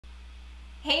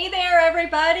Hey there,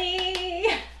 everybody!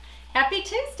 Happy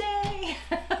Tuesday!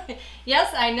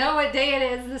 Yes, I know what day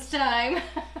it is this time.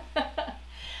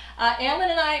 Alan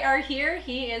and I are here.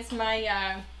 He is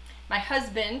my my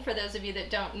husband, for those of you that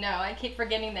don't know. I keep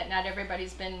forgetting that not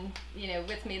everybody's been,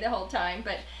 with me the whole time.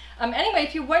 But anyway,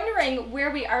 if you're wondering where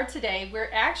we are today,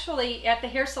 we're actually at the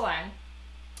hair salon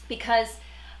because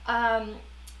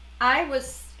I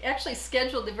was actually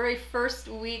scheduled the very first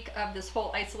week of this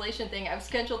whole isolation thing. I was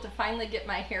scheduled to finally get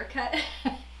my hair cut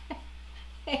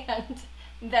and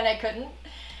then I couldn't.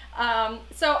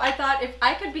 So I thought if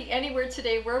I could be anywhere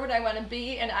today, where would I want to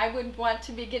be? And I would want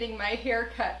to be getting my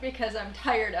hair cut because I'm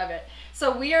tired of it.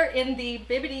 So we are in the how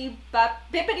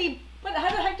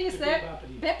the heck do you say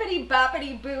it? Bippity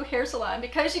Boppity Boo hair salon,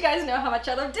 because you guys know how much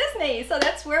I love Disney. So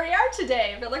that's where we are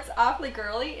today. If it looks awfully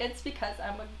girly, it's because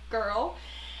I'm a girl.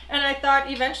 And I thought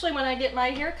eventually when I get my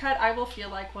hair cut, I will feel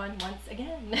like one once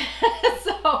again.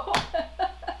 So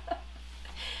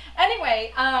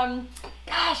anyway,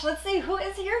 gosh, let's see who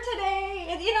is here today.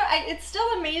 It still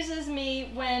amazes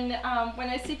me when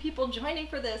I see people joining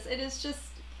for this. It is just,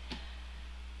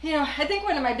 I think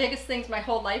one of my biggest things my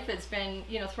whole life has been,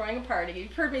 throwing a party.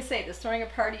 You've heard me say this, throwing a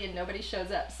party and nobody shows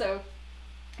up. So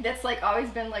that's like always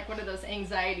been like one of those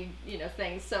anxiety,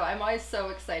 things. So I'm always so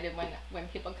excited when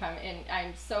people come in.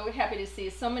 I'm so happy to see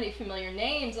so many familiar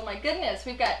names. Oh my goodness,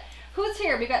 who's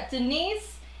here? We've got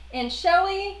Denise and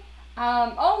Shelly.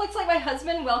 Oh, looks like my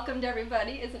husband welcomed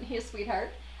everybody. Isn't he a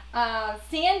sweetheart?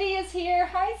 Sandy is here.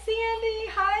 Hi, Sandy.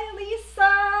 Hi,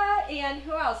 Lisa. And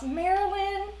who else?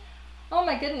 Marilyn. Oh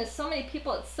my goodness, so many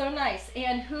people. It's so nice.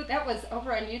 And that was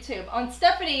over on YouTube. On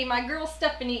Stephanie, my girl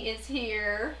Stephanie is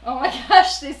here. Oh my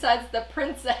gosh, besides the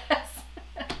princess.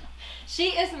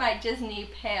 She is my Disney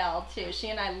pal too. She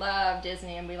and I love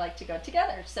Disney and we like to go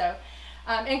together. So,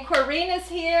 and Corinne is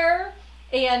here.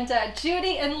 And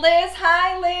Judy and Liz.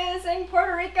 Hi, Liz in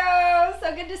Puerto Rico.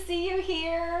 So good to see you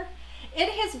here. It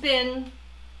has been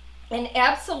an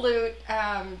absolute,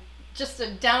 just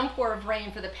a downpour of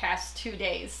rain for the past 2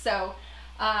 days. So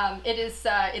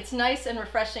it's nice and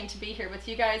refreshing to be here with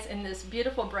you guys in this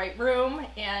beautiful, bright room.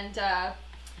 And yeah,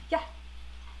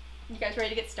 you guys ready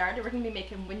to get started? We're going to be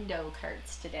making window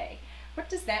cards today. What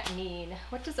does that mean?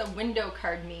 What does a window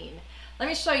card mean? Let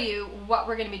me show you what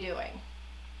we're going to be doing.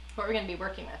 What we're going to be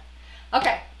working with.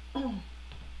 Okay,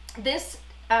 it's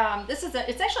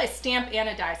actually a stamp and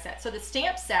a die set. So the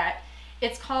stamp set,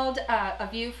 it's called A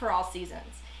View for All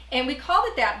Seasons, and we called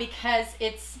it that because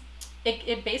it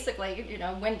basically,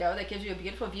 window that gives you a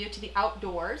beautiful view to the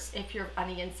outdoors if you're on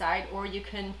the inside, or you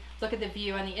can look at the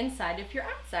view on the inside if you're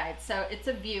outside. So it's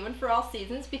a view and for all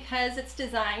seasons because it's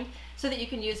designed so that you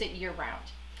can use it year round.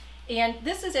 And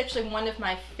this is actually one of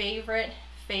my favorite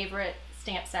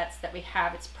stamp sets that we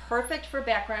have. It's perfect for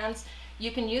backgrounds.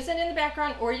 You can use it in the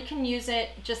background or you can use it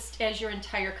just as your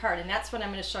entire card, and that's what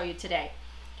I'm going to show you today.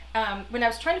 When I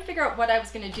was trying to figure out what I was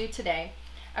going to do today,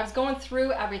 I was going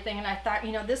through everything and I thought,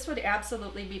 this would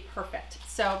absolutely be perfect.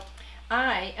 So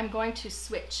I am going to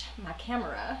switch my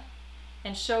camera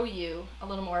and show you a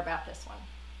little more about this one.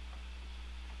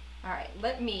 All right,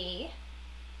 let me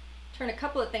turn a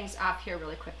couple of things off here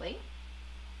really quickly.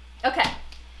 Okay,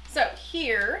 so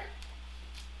here,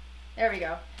 there we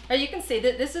go. Now you can see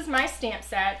that this is my stamp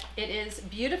set. It is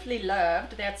beautifully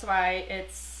loved. That's why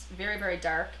it's very, very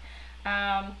dark.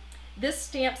 This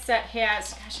stamp set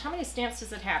has, gosh, how many stamps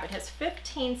does it have? It has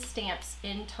 15 stamps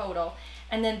in total.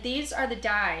 And then these are the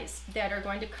dies that are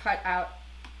going to cut out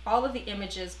all of the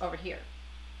images over here.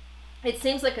 It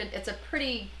seems like it's a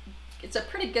pretty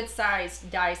good size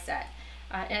die set.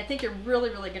 And I think you're really,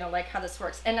 really going to like how this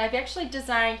works. And I've actually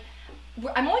designed,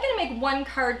 I'm only going to make one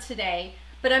card today,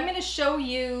 but I'm going to show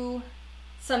you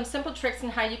some simple tricks on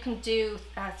how you can do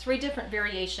 3 different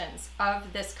variations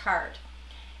of this card.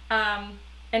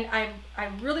 And I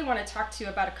really want to talk to you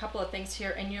about a couple of things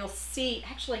here, and you'll see,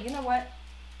 actually, you know what?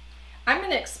 I'm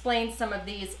going to explain some of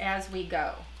these as we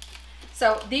go.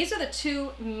 So these are the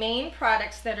 2 main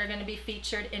products that are going to be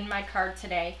featured in my card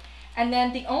today. And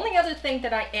then the only other thing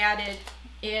that I added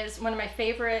is one of my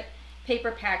favorite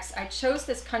paper packs. I chose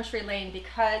this Country Lane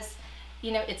because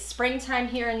it's springtime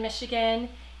here in Michigan,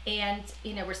 and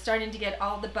we're starting to get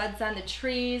all the buds on the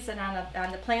trees and on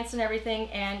the plants and everything,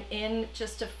 and in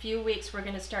just a few weeks we're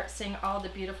going to start seeing all the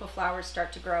beautiful flowers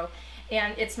start to grow.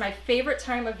 And it's my favorite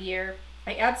time of year.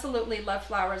 I absolutely love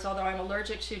flowers, although I'm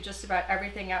allergic to just about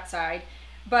everything outside,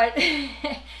 but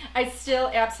I still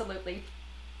absolutely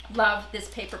love this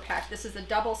paper pack. This is a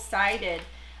double-sided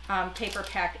paper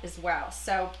pack as well.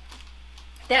 So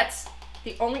that's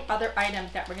the only other item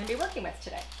that we're going to be working with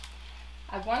today.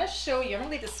 I want to show you, I'm going to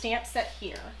leave the stamp set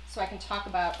here so I can talk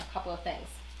about a couple of things.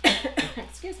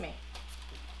 Excuse me.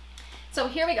 So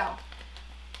here we go.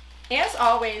 As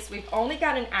always, we've only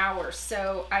got an hour,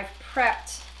 so I've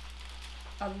prepped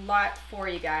a lot for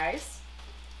you guys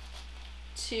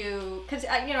because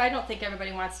I don't think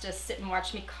everybody wants to sit and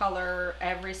watch me color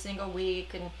every single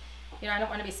week, and I don't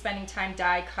want to be spending time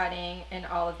die cutting and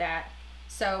all of that.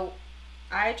 So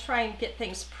I try and get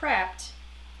things prepped.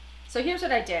 So here's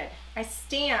what I did. I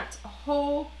stamped a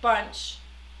whole bunch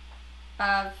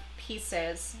of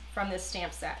pieces from this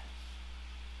stamp set.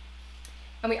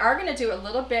 And we are going to do a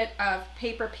little bit of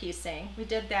paper piecing. We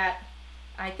did that,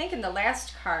 I think, in the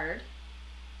last card.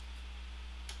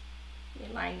 Let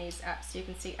me line these up so you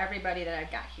can see everybody that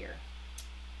I've got here.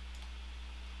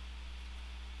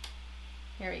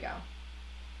 Here we go.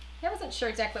 I wasn't sure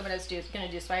exactly what I was going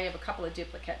to do, so I have a couple of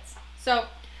duplicates. So,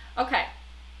 okay,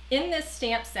 in this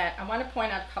stamp set, I want to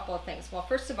point out a couple of things. Well,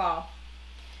 first of all,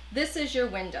 this is your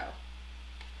window.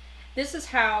 This is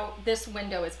how this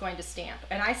window is going to stamp.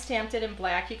 And I stamped it in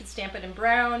black. You can stamp it in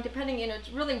brown, depending,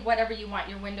 really whatever you want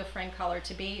your window frame color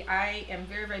to be. I am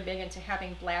very, very big into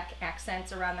having black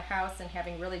accents around the house and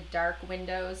having really dark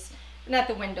windows. Not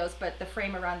the windows, but the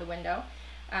frame around the window.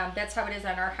 That's how it is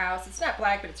on our house. It's not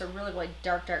black, but it's a really, really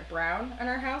dark, dark brown on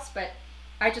our house, but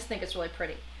I just think it's really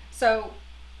pretty. So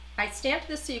I stamped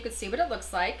this so you could see what it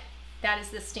looks like. That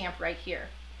is this stamp right here.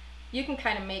 You can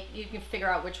kind of you can figure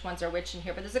out which ones are which in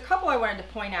here, but there's a couple I wanted to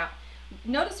point out.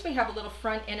 Notice we have a little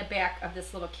front and a back of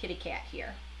this little kitty cat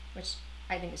here, which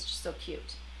I think is just so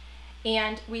cute.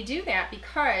 And we do that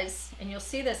because, and you'll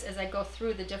see this as I go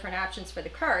through the different options for the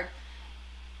card,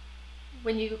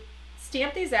 when you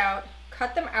stamp these out,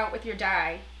 cut them out with your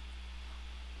die,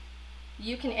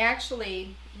 you can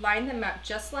actually line them up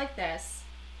just like this,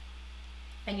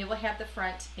 and you will have the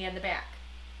front and the back.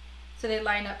 So they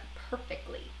line up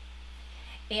perfectly.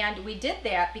 And we did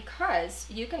that because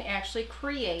you can actually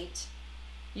create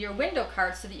your window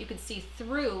card so that you can see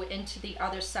through into the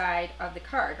other side of the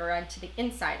card, or onto the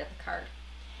inside of the card.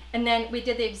 And then we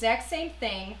did the exact same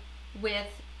thing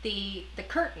with the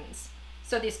curtains.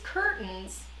 So these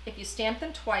curtains, if you stamp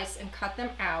them twice and cut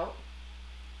them out,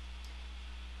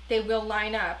 they will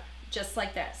line up just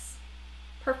like this,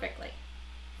 perfectly,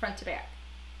 front to back.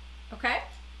 Okay?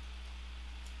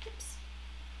 Oops.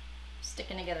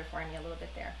 Sticking together for me a little bit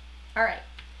there. All right,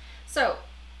 so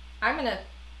I'm going to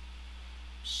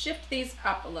shift these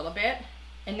up a little bit,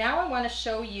 and now I want to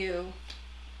show you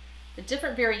the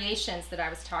different variations that I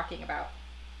was talking about.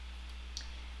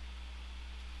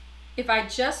 If I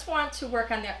just want to work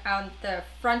on the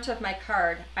front of my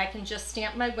card, I can just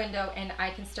stamp my window and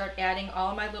I can start adding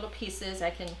all my little pieces.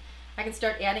 I can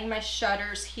start adding my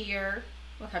shutters here.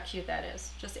 Look how cute that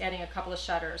is. Just adding a couple of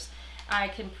shutters. I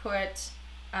can put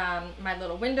my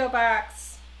little window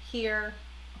box here.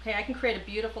 Okay, I can create a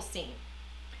beautiful scene.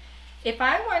 If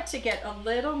I want to get a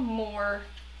little more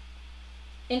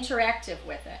interactive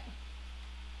with it,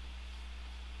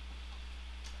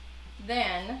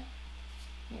 then,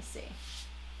 let me see.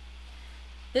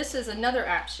 This is another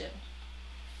option.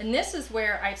 And this is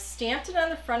where I've stamped it on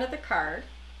the front of the card.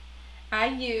 I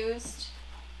used,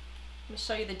 let me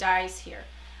show you the dies here.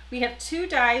 We have 2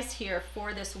 dies here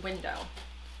for this window.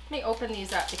 Let me open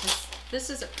these up because this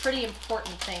is a pretty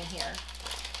important thing here.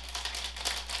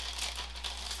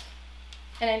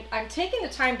 And I'm taking the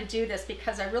time to do this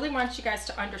because I really want you guys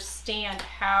to understand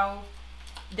how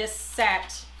this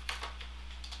set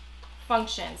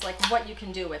functions, like what you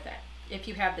can do with it if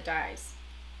you have the dies.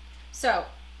 So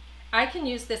I can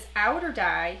use this outer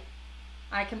die,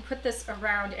 I can put this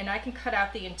around, and I can cut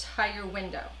out the entire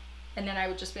window. And then I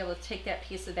would just be able to take that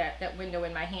piece of that window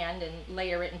in my hand and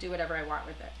layer it and do whatever I want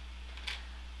with it.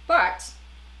 But,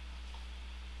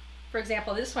 for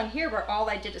example, this one here where all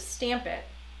I did is stamp it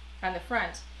on the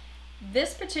front,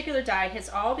 this particular die has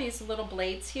all these little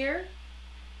blades here,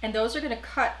 and those are going to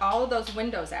cut all of those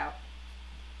windows out,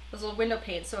 those little window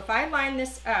panes. So if I line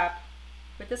this up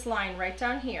with this line right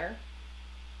down here,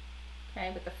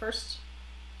 okay, with the first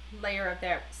layer of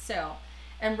that sill,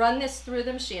 and run this through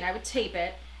the machine, I would tape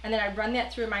it, and then I run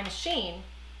that through my machine,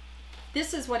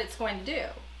 this is what it's going to do.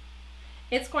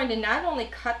 It's going to not only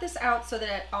cut this out so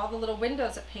that all the little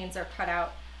windows and panes are cut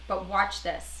out, but watch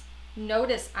this.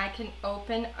 Notice I can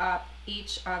open up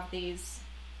each of these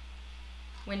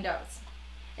windows.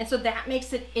 And so that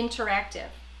makes it interactive.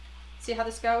 See how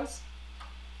this goes?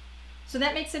 So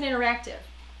that makes it interactive.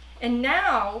 And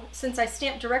now, since I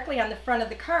stamped directly on the front of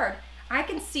the card, I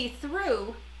can see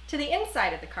through to the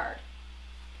inside of the card.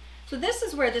 So this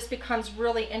is where this becomes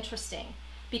really interesting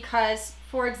because,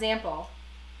 for example,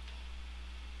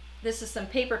 this is some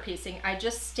paper piecing. I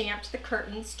just stamped the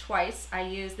curtains twice.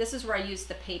 This is where I used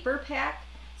the paper pack.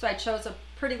 So I chose a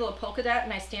pretty little polka dot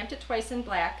and I stamped it twice in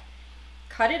black,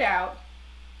 cut it out.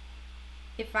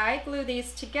 If I glue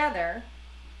these together,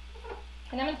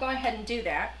 and I'm going to go ahead and do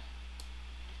that,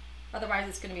 otherwise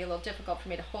it's going to be a little difficult for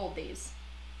me to hold these.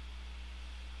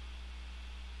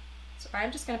 So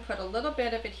I'm just going to put a little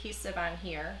bit of adhesive on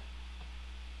here,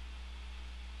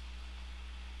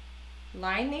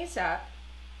 line these up,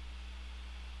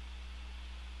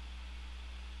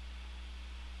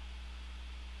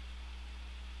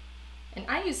 and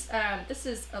I use, this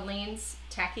is Aleene's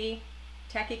tacky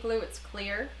glue, it's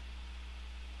clear.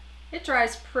 It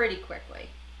dries pretty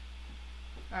quickly.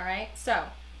 All right, so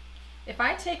if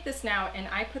I take this now and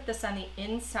I put this on the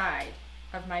inside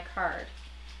of my card,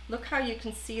 look how you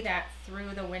can see that through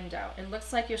the window. It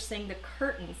looks like you're seeing the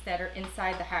curtains that are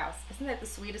inside the house. Isn't that the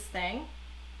sweetest thing?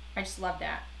 I just love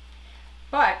that.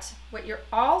 But what you're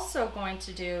also going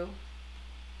to do,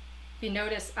 if you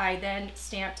notice, I then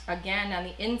stamped again on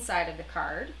the inside of the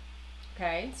card.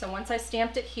 Okay, so once I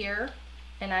stamped it here,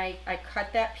 and I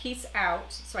cut that piece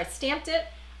out. So I stamped it,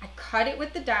 I cut it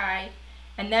with the die,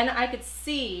 and then I could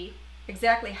see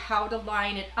exactly how to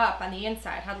line it up on the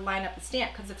inside, how to line up the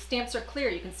stamp, because the stamps are clear,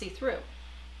 you can see through.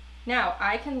 Now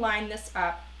I can line this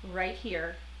up right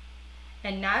here,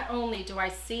 and not only do I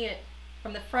see it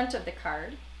from the front of the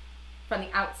card, from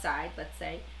the outside, let's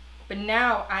say, but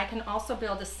now I can also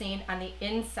build a scene on the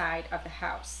inside of the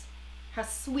house. How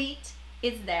sweet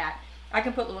is that? I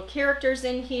can put little characters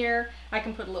in here, I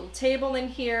can put a little table in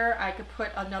here, I could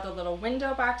put another little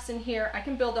window box in here, I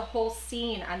can build a whole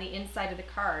scene on the inside of the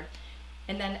card,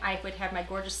 and then I would have my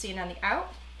gorgeous scene on the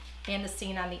out and the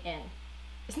scene on the in.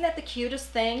 Isn't that the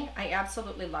cutest thing? I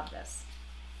absolutely love this.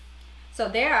 So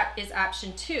that is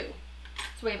option 2.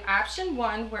 So we have option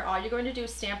 1, where all you're going to do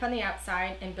is stamp on the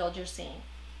outside and build your scene.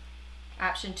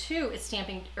 Option 2 is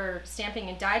stamping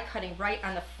and die cutting right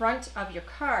on the front of your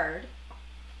card,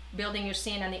 building your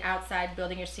scene on the outside,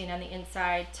 building your scene on the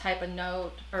inside, type a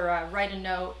note, or write a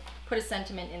note, put a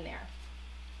sentiment in there.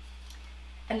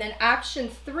 And then option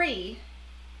 3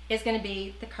 is going to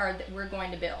be the card that we're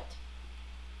going to build.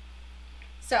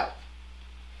 So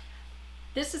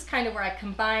this is kind of where I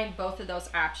combine both of those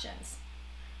options.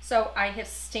 So I have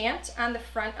stamped on the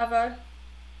front of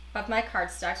my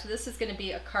cardstock, so this is going to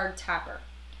be a card topper.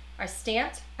 I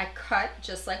stamped, I cut,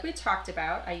 just like we talked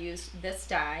about. I used this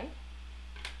die.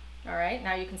 All right,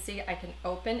 now you can see I can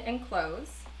open and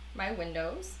close my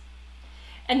windows.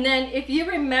 And then if you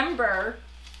remember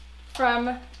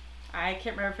from, I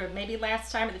can't remember if it was maybe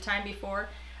last time or the time before,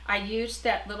 I used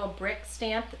that little brick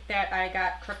stamp that I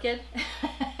got crooked.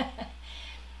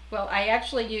 Well, I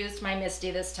actually used my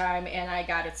Misty this time and I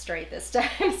got it straight this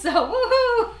time. So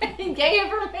woohoo, yay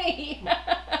for me.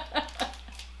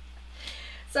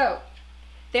 So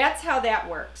that's how that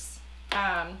works.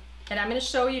 And I'm going to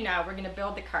show you now, we're going to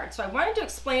build the card. So I wanted to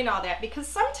explain all that because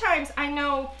sometimes I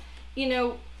know, you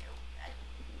know,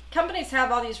 companies have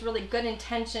all these really good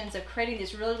intentions of creating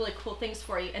these really, really cool things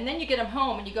for you. And then you get them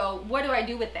home and you go, what do I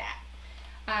do with that?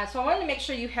 So I wanted to make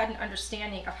sure you had an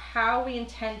understanding of how we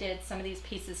intended some of these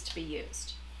pieces to be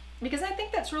used, because I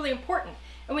think that's really important.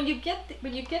 And when you get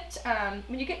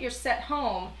your set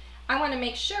home, I want to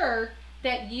make sure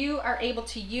that you are able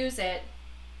to use it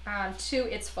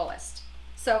to its fullest.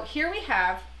 So here we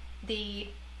have the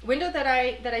window that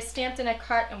I stamped and I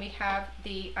cut, and we have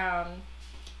the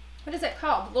what is it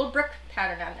called? The little brick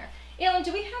pattern on there. Alan,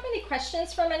 do we have any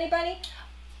questions from anybody?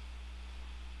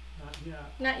 Not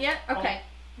yet. Not yet? Okay.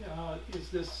 Is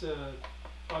this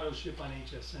auto ship on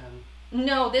HSN?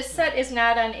 No, this set is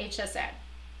not on HSN.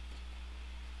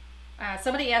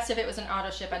 Somebody asked if it was an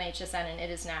auto ship on HSN, and it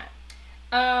is not.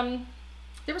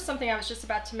 There was something I was just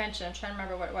about to mention. I'm trying to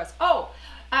remember what it was. Oh,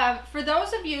 for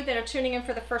those of you that are tuning in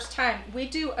for the first time, we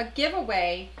do a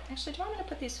giveaway. Actually, do I want to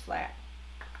put these flat?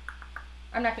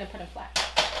 I'm not going to put them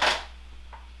flat.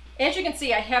 As you can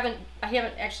see, I haven't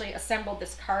actually assembled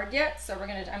this card yet, so I'm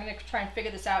going to try and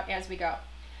figure this out as we go.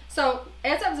 So,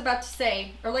 as I was about to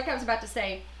say, or like I was about to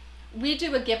say, we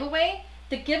do a giveaway.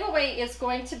 The giveaway is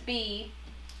going to be,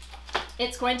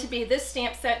 it's going to be this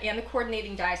stamp set and the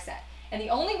coordinating die set. And the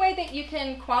only way that you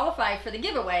can qualify for the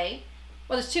giveaway,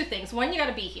 well, there's two things. One, you got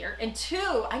to be here, and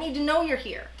two, I need to know you're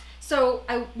here. So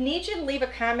I need you to leave a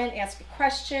comment, ask a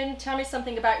question, tell me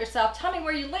something about yourself, tell me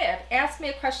where you live, ask me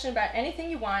a question about anything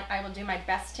you want. I will do my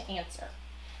best to answer.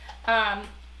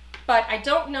 But I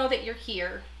don't know that you're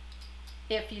here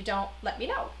if you don't let me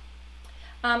know.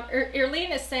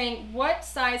 Irlene is saying, what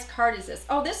size card is this?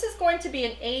 Oh, this is going to be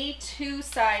an A2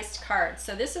 sized card.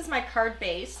 So this is my card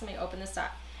base. Let me open this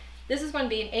up. This is going to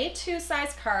be an A2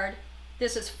 size card.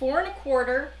 This is 4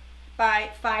 1/4 by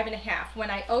 5 1/2. When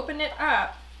I open it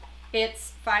up,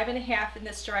 it's 5 1/2 in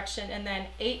this direction and then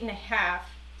 8 1/2.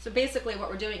 So basically what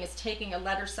we're doing is taking a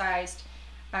letter sized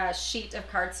sheet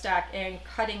of cardstock and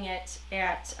cutting it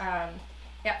at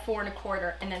 4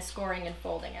 1/4 and then scoring and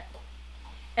folding it.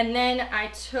 And then I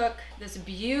took this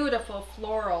beautiful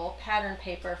floral pattern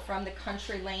paper from the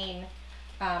Country Lane,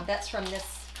 that's from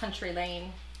this Country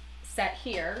Lane set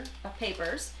here of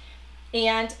papers,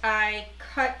 and I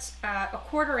cut a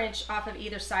 1/4 inch off of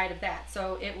either side of that.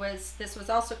 So this was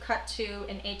also cut to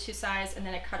an A2 size, and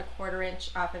then I cut a 1/4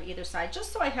 inch off of either side,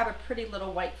 just so I have a pretty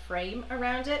little white frame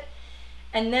around it.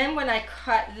 And then when I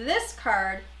cut this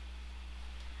card,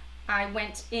 I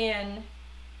went in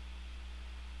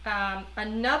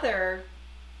another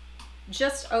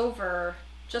just over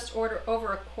a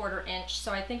 1/4 inch,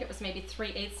 so I think it was maybe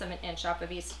 3/8 of an inch off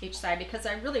of each side, because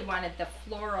I really wanted the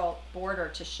floral border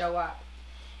to show up.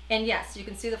 And yes, you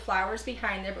can see the flowers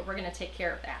behind there, but we're going to take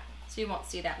care of that, so you won't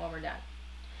see that when we're done.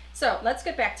 So let's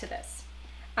get back to this.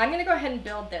 I'm going to go ahead and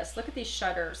build this. Look at these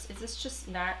shutters. Is this just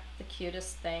not the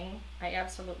cutest thing? I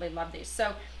absolutely love these.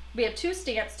 So we have 2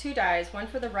 stamps, 2 dies, one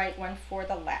for the right, one for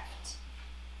the left.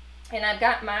 And I've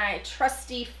got my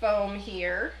trusty foam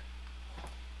here.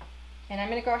 And I'm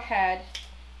going to go ahead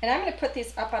and I'm going to put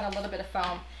these up on a little bit of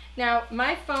foam. Now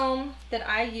my foam that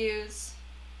I use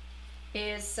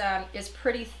is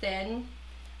pretty thin.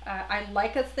 I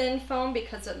like a thin foam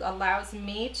because it allows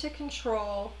me to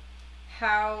control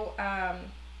how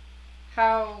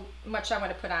much I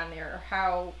want to put on there, or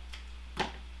how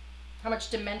much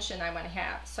dimension I want to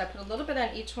have. So I put a little bit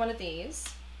on each one of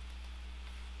these.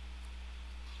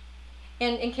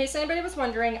 And in case anybody was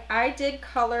wondering, I did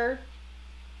color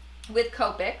with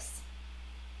Copics.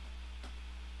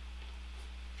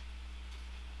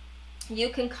 You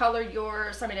can color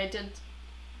yours, I mean, I did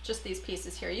just these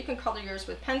pieces here. You can color yours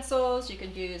with pencils, you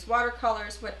can use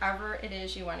watercolors, whatever it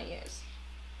is you want to use.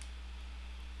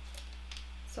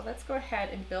 So let's go ahead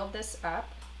and build this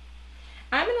up.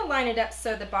 I'm going to line it up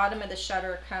so the bottom of the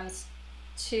shutter comes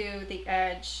to the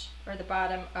edge, or the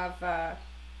bottom of that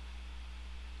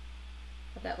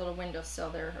little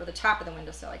windowsill there, or the top of the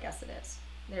windowsill, I guess it is.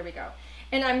 There we go.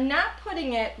 And I'm not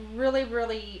putting it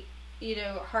really, you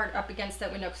know, hard up against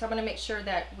that window, because I want to make sure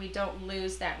that we don't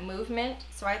lose that movement.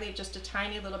 So I leave just a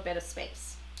tiny little bit of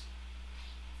space.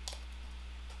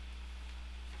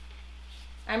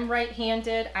 I'm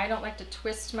right-handed. I don't like to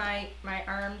twist my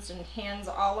arms and hands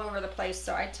all over the place,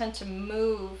 so I tend to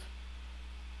move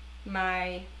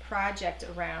my project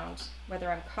around, whether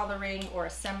I'm coloring or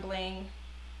assembling.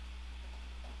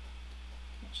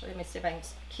 Actually, let me see if I can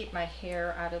keep my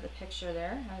hair out of the picture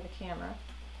there, out of the camera.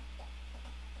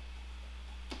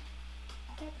 Is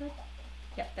that good?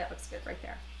 Yep, that looks good right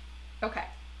there. Okay,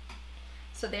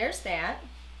 so there's that.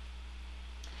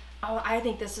 Oh, I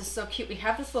think this is so cute. We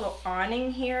have this little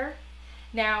awning here.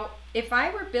 Now, if I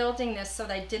were building this so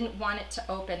that I didn't want it to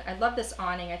open, I love this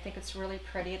awning. I think it's really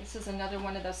pretty. This is another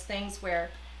one of those things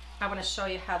where I want to show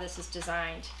you how this is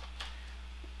designed.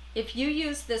 If you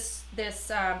use the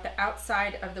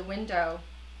outside of the window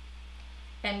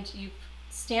and you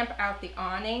stamp out the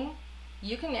awning,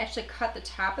 you can actually cut the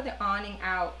top of the awning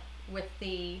out with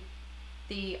the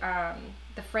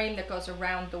frame that goes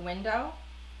around the window.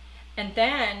 And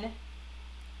then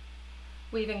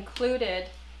we've included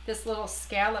this little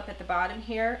scallop at the bottom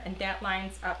here, and that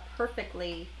lines up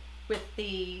perfectly with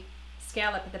the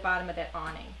scallop at the bottom of that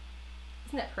awning.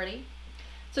 Isn't that pretty?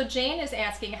 So Jane is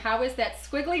asking, how is that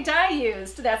squiggly die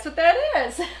used? That's what that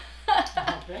is.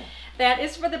 Okay. That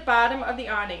is for the bottom of the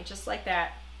awning, just like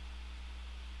that.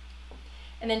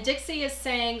 And then Dixie is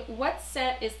saying, what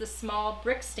set is the small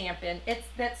brick stamp in? It's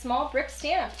that small brick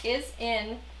stamp is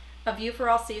in A View for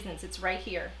All Seasons. It's right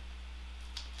here.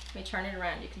 Let me turn it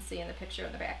around. You can see in the picture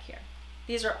in the back here.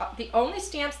 These are the only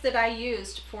stamps that I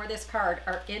used for this card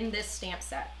are in this stamp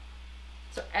set.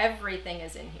 So everything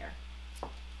is in here.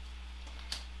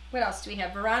 What else do we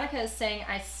have? Veronica is saying,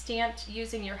 I stamped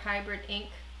using your hybrid ink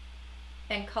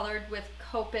and colored with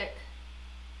Copic,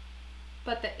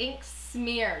 but the ink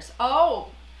smears. Oh,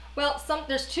 well,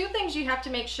 there's 2 things you have to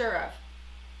make sure of.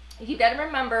 You got to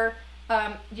remember,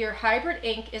 your hybrid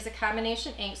ink is a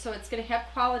combination ink, so it's going to have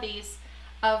qualities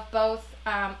of both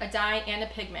a dye and a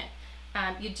pigment.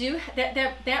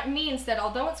 That means that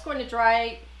although it's going to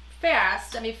dry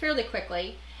fast, I mean fairly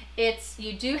quickly,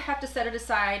 you do have to set it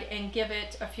aside and give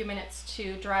it a few minutes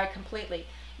to dry completely.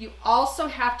 You also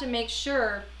have to make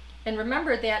sure and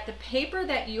remember that the paper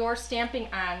that you're stamping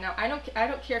on, now I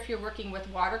don't care if you're working with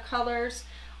watercolors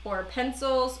or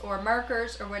pencils or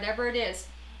markers or whatever it is,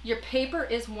 your paper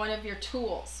is one of your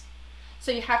tools.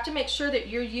 So you have to make sure that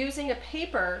you're using a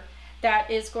paper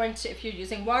that is going to, if you're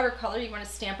using watercolor, you want to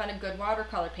stamp on a good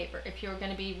watercolor paper. If you're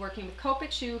going to be working with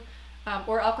Copics,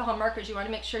 or alcohol markers, you want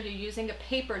to make sure you're using a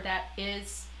paper that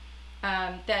is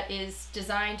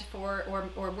designed for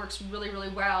or works really, really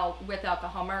well with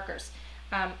alcohol markers.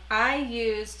 I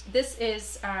used, this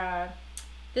is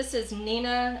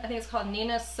Nina, I think it's called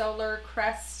Nina Solar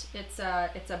Crest. It's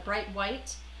a bright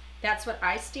white. That's what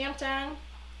I stamped on.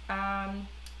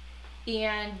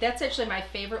 And that's actually my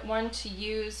favorite one to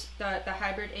use the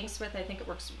hybrid inks with. I think it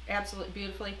works absolutely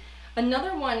beautifully.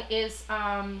 Another one is,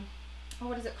 oh,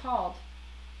 what is it called?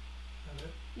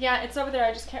 Yeah, it's over there.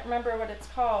 I just can't remember what it's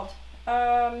called.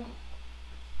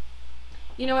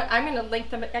 You know what? I'm going to link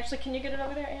them. Actually, can you get it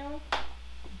over there, Alan?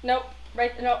 Nope.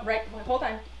 Right. No. Right. Hold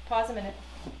on. Pause a minute.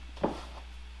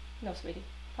 No, sweetie.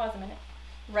 Pause a minute.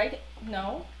 Right.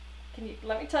 No. Can you?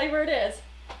 Let me tell you where it is.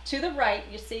 To the right.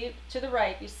 You see. To the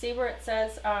right. You see where it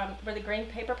says where the green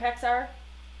paper packs are.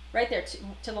 Right there.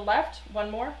 To the left. One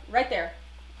more. Right there.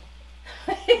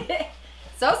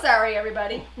 So sorry,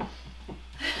 everybody.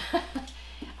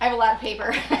 I have a lot of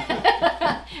paper.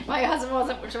 My husband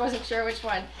wasn't sure which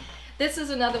one. This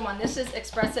is another one. This is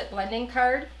Express It blending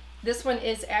card. This one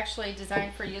is actually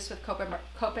designed for use with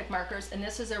Copic markers, and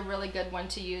this is a really good one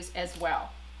to use as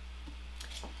well.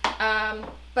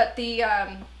 But the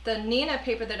Nina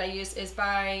paper that I use is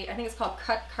by, I think it's called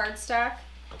Cut Cardstock.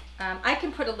 I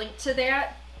can put a link to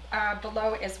that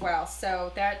below as well.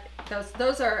 So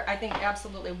those are, I think,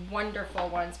 absolutely wonderful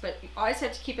ones, but you always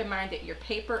have to keep in mind that your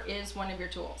paper is one of your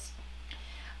tools.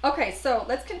 Okay, so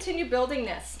let's continue building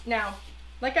this. Now,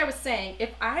 like I was saying,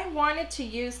 if I wanted to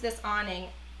use this awning,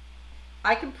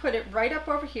 I can put it right up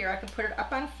over here. I can put it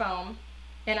up on foam,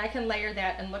 and I can layer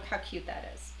that, and look how cute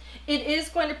that is. It is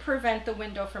going to prevent the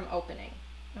window from opening.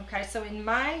 Okay, so in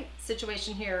my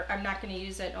situation here, I'm not going to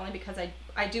use it only because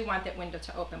I do want that window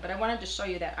to open, but I wanted to show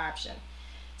you that option.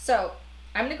 So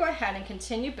I'm going to go ahead and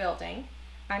continue building.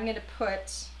 I'm going to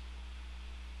put,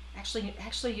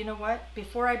 actually, you know what?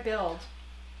 Before I build,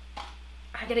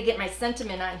 I got to get my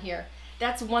sentiment on here.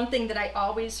 That's one thing that I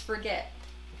always forget.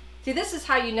 See, this is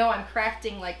how you know I'm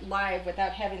crafting like live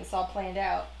without having this all planned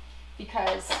out,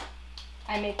 because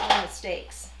I make little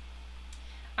mistakes.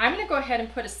 I'm going to go ahead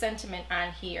and put a sentiment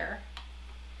on here,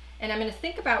 and I'm going to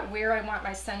think about where I want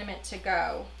my sentiment to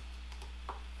go.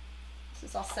 This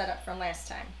is all set up from last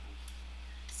time.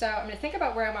 So I'm going to think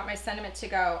about where I want my sentiment to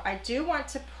go. I do want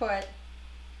to put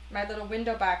my little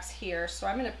window box here, so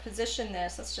I'm going to position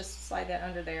this. Let's just slide that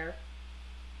under there.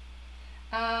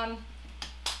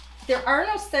 There are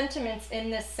no sentiments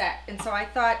in this set, and so I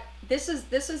thought this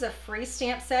is a free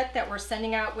stamp set that we're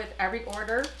sending out with every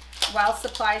order while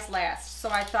supplies last. So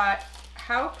I thought,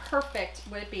 how perfect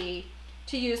would it be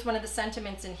to use one of the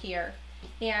sentiments in here?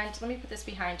 And let me put this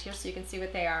behind here so you can see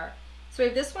what they are. So we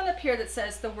have this one up here that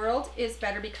says, "The world is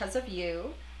better because of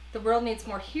you. The world needs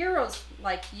more heroes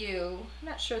like you." I'm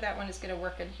not sure that one is going to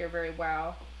work in here very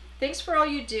well. "Thanks for all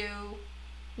you do.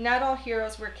 Not all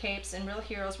heroes wear capes, and real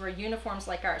heroes wear uniforms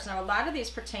like ours." Now, a lot of these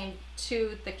pertain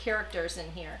to the characters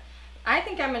in here. I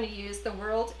think I'm going to use "The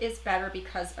world is better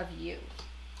because of you."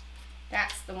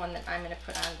 That's the one that I'm going to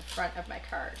put on the front of my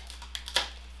card.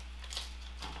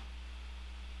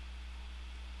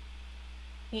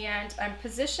 And I'm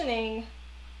positioning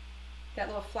that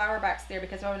little flower box there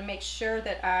because I want to make sure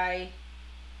that I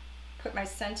put my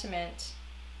sentiment.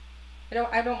 I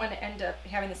don't want to end up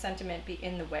having the sentiment be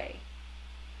in the way.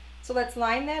 So let's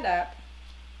line that up.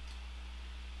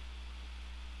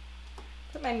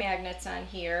 Put my magnets on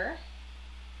here.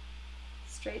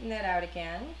 Straighten that out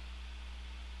again.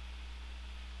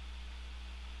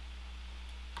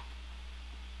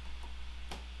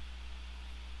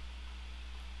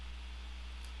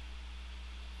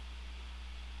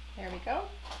 There we go.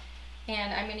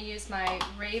 And I'm going to use my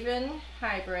Raven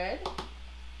Hybrid.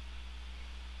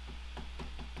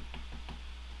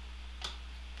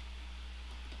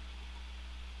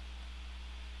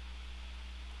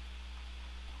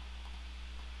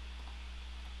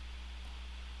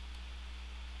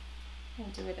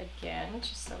 And do it again,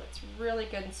 just so it's really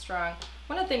good and strong.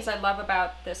 One of the things I love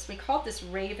about this, we called this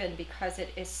Raven because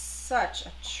it is such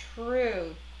a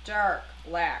true dark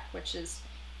black, which is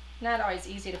not always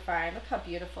easy to find. Look how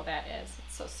beautiful that is.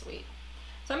 It's so sweet.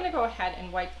 So I'm going to go ahead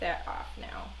and wipe that off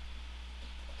now.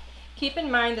 Keep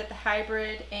in mind that the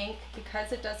hybrid ink,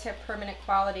 because it does have permanent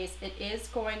qualities, it's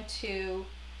going to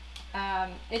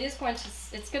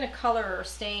color or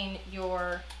stain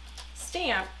your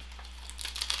stamp,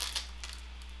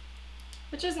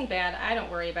 which isn't bad. I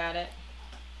don't worry about it.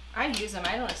 I use them.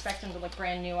 I don't expect them to look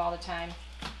brand new all the time.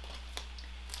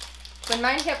 When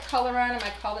mine have color on them,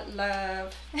 I call it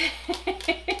love.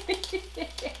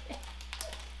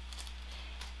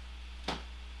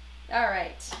 All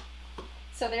right,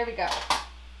 so there we go.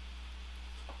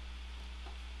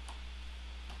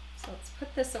 So let's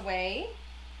put this away.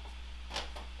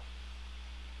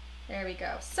 There we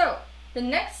go. So the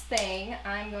next thing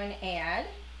I'm going to add,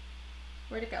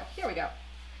 where'd it go? Here we go.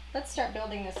 Let's start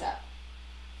building this up.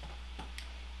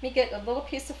 Let me get a little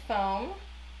piece of foam.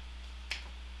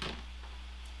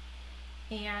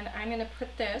 And I'm going to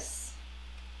put this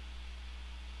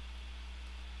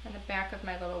on the back of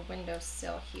my little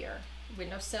windowsill here.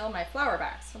 Windowsill, my flower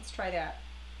box. Let's try that.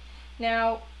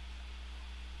 Now,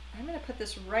 I'm going to put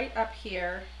this right up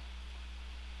here,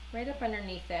 right up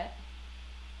underneath it.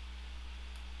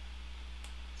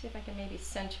 See if I can maybe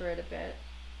center it a bit.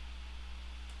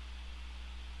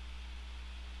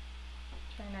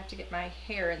 Try not to get my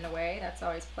hair in the way. That's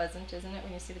always pleasant, isn't it,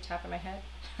 when you see the top of my head?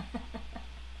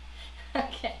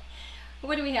 Okay.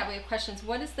 What do we have? We have questions.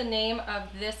 What is the name of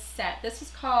this set? This is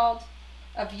called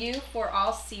A View for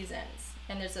All Seasons.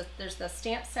 And there's the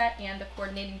stamp set and the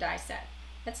coordinating die set.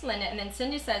 That's Linda. And then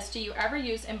Cindy says, do you ever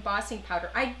use embossing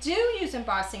powder? I do use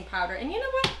embossing powder. And you know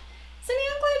what? Cindy,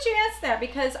 I'm glad you asked that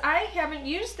because I haven't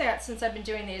used that since I've been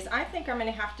doing these. I think I'm going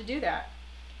to have to do that.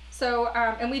 So,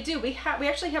 and we do. We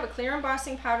actually have a clear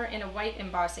embossing powder and a white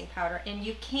embossing powder. And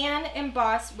you can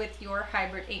emboss with your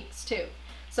hybrid inks too.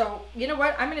 So, you know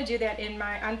what? I'm going to do that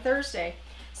on Thursday.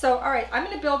 So, all right, I'm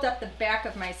going to build up the back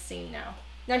of my scene now.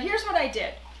 Now, here's what I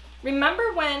did.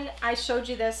 Remember when I showed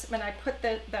you this, when I put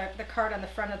the card on the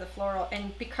front of the floral,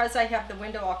 and because I have the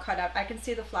window all cut up, I can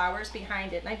see the flowers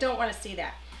behind it, and I don't want to see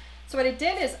that. So what I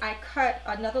did is I cut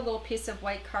another little piece of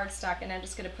white cardstock, and I'm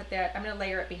just going to put that, I'm going to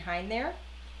layer it behind there.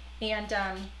 And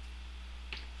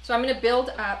so I'm going to build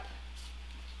up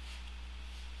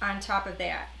on top of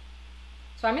that.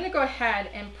 So I'm going to go ahead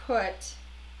and put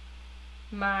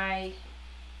my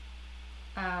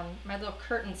my little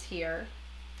curtains here.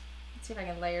 Let's see if I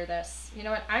can layer this. You know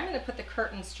what? I'm going to put the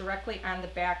curtains directly on the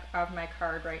back of my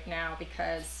card right now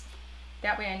because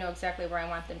that way I know exactly where I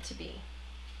want them to be.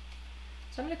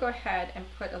 So I'm going to go ahead and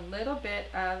put a little bit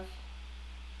of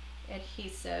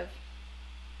adhesive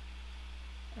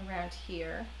around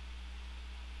here.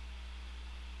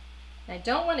 And I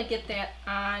don't want to get that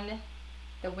on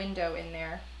the window in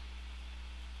there.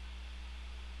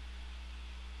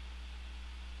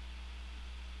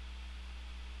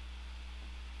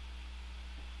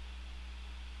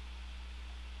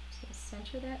 So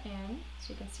center that in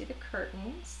so you can see the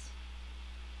curtains.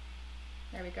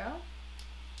 There we go.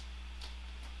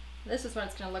 This is what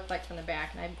it's going to look like from the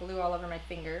back, and I have glue all over my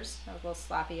fingers. I was a little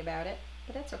sloppy about it,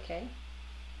 but that's okay.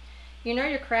 You know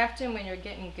you're crafting when you're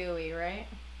getting gooey, right?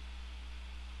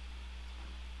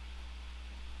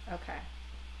 Okay,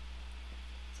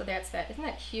 so that's that. Isn't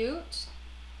that cute?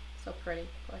 So pretty.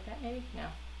 Go like that maybe? No.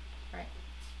 Right,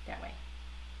 that way.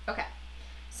 Okay,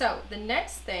 so the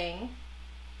next thing,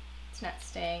 it's not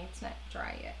staying, it's not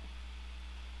dry yet.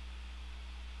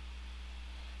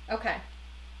 Okay.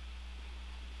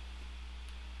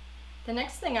 The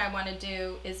next thing I want to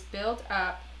do is build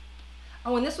up.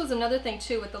 Oh, and this was another thing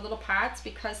too with the little pots,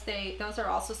 because those are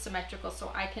also symmetrical,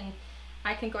 so I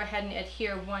can go ahead and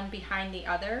adhere one behind the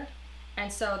other,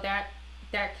 and so that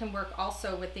can work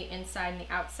also with the inside and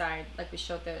the outside, like I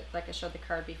showed the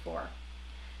card before.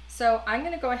 So I'm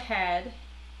going to go ahead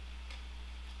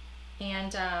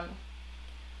and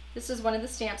this is one of the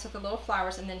stamps with the little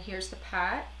flowers, and then here's the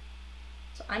pot.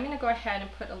 So I'm going to go ahead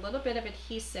and put a little bit of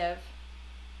adhesive.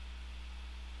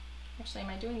 Actually,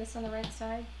 am I doing this on the right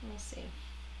side? Let me see.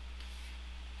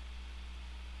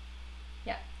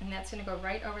 Yeah, and that's going to go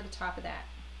right over the top of that.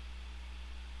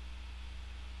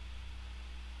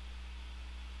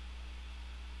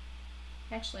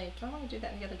 Actually, do I want to do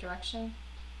that in the other direction?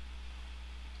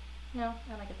 No,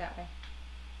 I like it that way.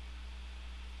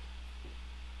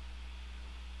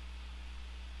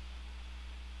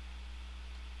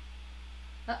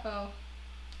 Uh-oh.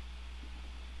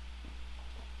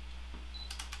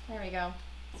 There we go.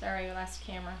 Sorry, last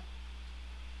camera.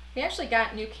 We actually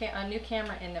got a new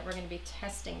camera in that we're going to be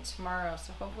testing tomorrow,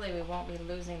 so hopefully we won't be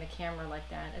losing the camera like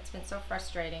that. It's been so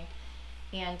frustrating,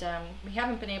 and we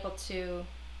haven't been able to,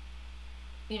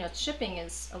 you know, shipping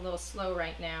is a little slow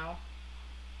right now,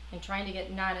 and trying to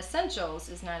get non-essentials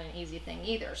is not an easy thing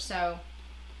either, so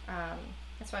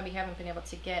that's why we haven't been able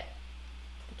to get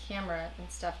the camera and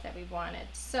stuff that we wanted.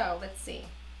 So let's see.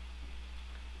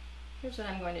 Here's what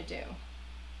I'm going to do.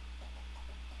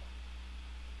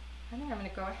 I think I'm going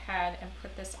to go ahead and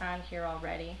put this on here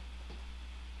already.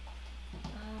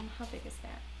 How big is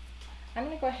that? I'm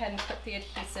going to go ahead and put the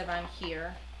adhesive on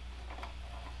here.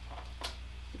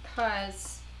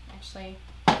 because, actually,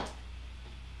 I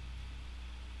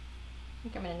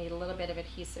think I'm going to need a little bit of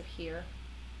adhesive here.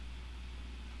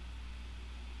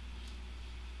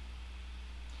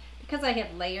 Because I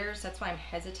have layers, that's why I'm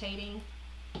hesitating.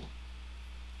 Let's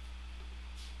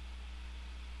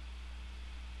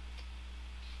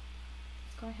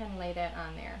go ahead and lay that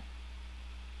on there.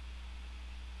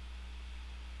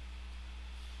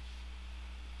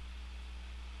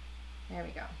 There we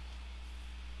go.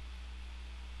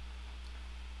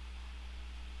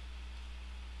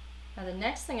 Now the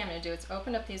next thing I'm going to do is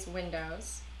open up these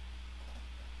windows.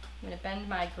 I'm going to bend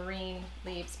my green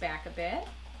leaves back a bit.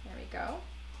 There we go.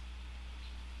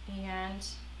 And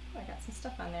oh, I got some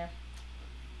stuff on there.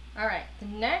 All right, the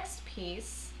next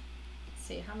piece, let's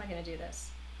see, how am I going to do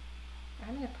this?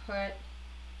 I'm going to put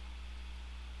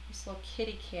this little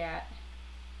kitty cat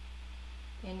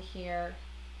in here,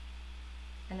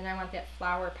 and then I want that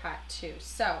flower pot too.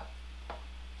 So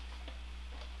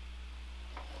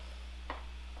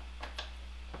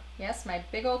yes, my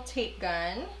big old tape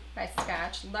gun by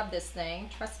Scotch. Love this thing.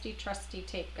 Trusty, trusty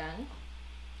tape gun.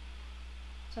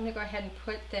 So I'm going to go ahead and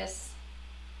put this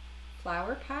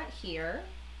flower pot here,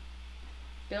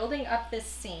 building up this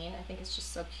scene. I think it's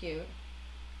just so cute.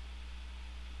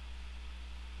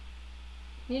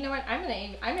 You know what? I'm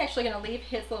actually going to leave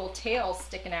his little tail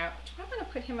sticking out. Do I want to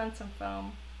put him on some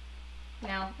foam?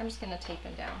 No, I'm just going to tape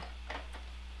him down.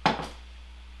 Let's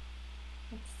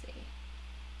see.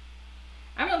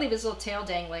 I'm going to leave his little tail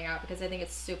dangling out because I think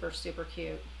it's super, super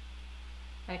cute.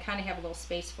 And I kind of have a little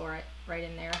space for it right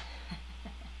in there.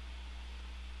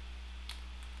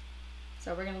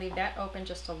 So we're going to leave that open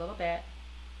just a little bit.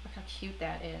 Look how cute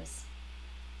that is.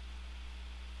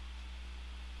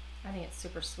 I think it's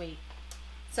super sweet.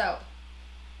 So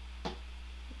go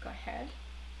ahead,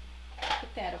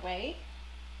 put that away.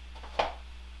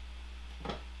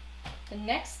 The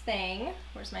next thing,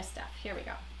 where's my stuff? Here we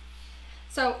go.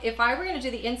 So if I were going to do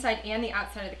the inside and the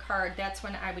outside of the card, that's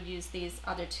when I would use these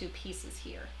other two pieces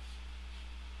here.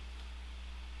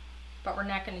 But we're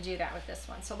not going to do that with this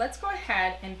one. So let's go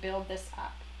ahead and build this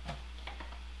up.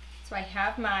 So I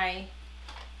have my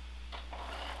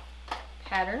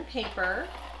pattern paper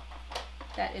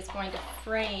that is going to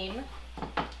frame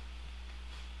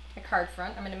the card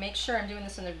front. I'm going to make sure I'm doing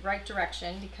this in the right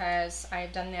direction because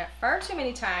I've done that far too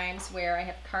many times where I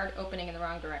have the card opening in the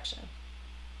wrong direction.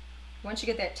 Once you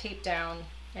get that tape down,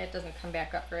 it doesn't come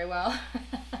back up very well.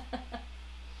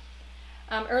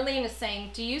 Erlene is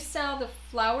saying, do you sell the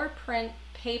flower print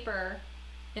paper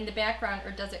in the background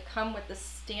or does it come with the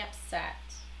stamp set?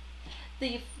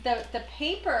 The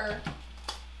paper,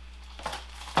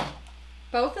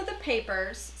 both of the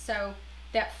papers, so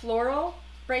that floral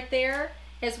right there,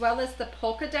 as well as the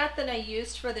polka dot that I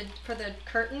used for the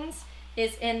curtains,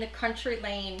 is in the Country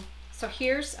Lane. So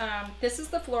here's, this is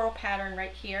the floral pattern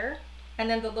right here, and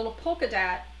then the little polka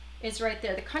dot is right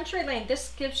there. The Country Lane,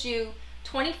 this gives you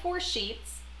 24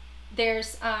 sheets.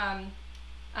 There's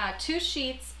 2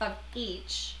 sheets of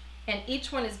each, and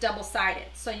each one is double-sided.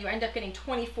 So you end up getting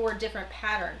 24 different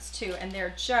patterns too, and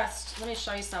they're just, let me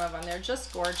show you some of them. They're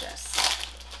just gorgeous.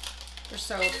 They're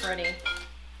so pretty.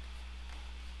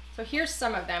 So here's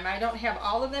some of them. I don't have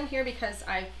all of them here because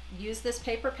I've used this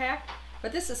paper pack,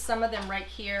 but this is some of them right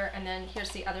here, and then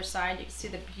here's the other side. You can see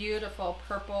the beautiful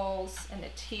purples and the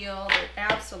teal. They're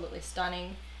absolutely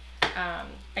stunning.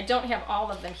 I don't have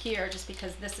all of them here just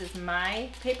because this is my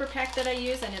paper pack that I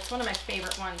use, and it's one of my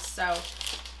favorite ones, so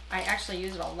I actually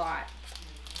use it a lot.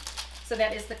 So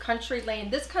that is the Country Lane.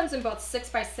 This comes in both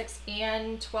 6x6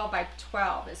 and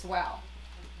 12x12 as well.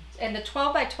 And the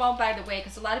 12x12, by the way,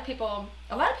 because a lot of people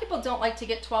don't like to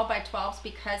get 12x12s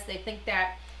because they think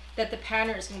that the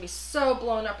pattern is going to be so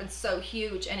blown up and so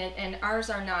huge, and ours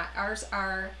are not. Ours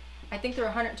are, I think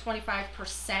they're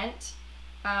 125%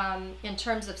 in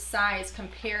terms of size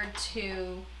compared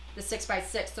to the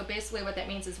 6x6. So basically what that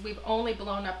means is we've only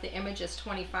blown up the images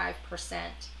 25%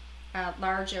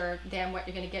 larger than what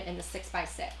you're going to get in the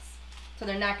 6x6. So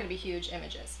they're not going to be huge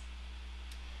images.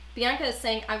 Bianca is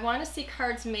saying, I want to see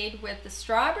cards made with the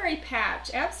strawberry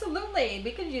patch. Absolutely.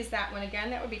 We could use that one again.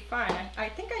 That would be fun. I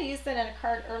think I used that in a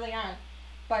card early on,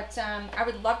 but I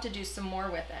would love to do some more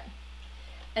with it.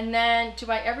 And then,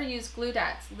 do I ever use glue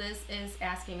dots? Liz is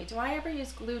asking me, do I ever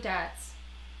use glue dots?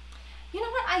 You know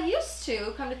what? I used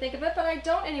to, come to think of it, but I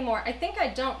don't anymore. I think I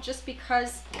don't just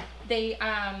because they're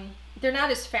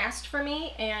not as fast for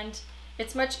me, and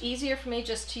it's much easier for me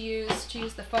just to use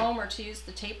the foam or to use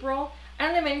the tape roll. I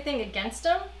don't have anything against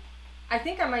them. I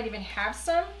think I might even have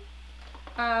some.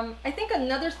 I think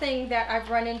another thing that I've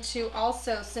run into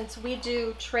also, since we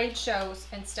do trade shows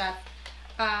and stuff,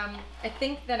 I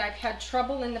think that I've had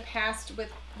trouble in the past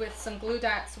with some glue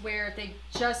dots where they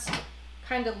just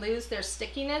kind of lose their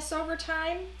stickiness over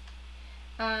time.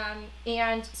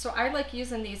 And so I like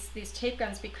using these tape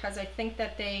guns because I think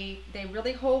that they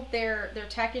really hold their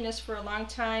tackiness for a long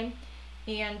time.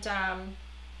 And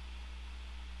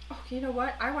oh, you know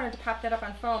what? I wanted to pop that up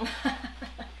on foam.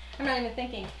 I'm not even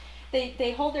thinking.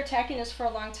 They hold their tackiness for a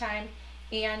long time,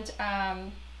 and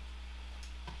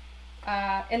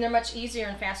they're much easier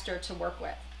and faster to work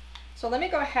with. So let me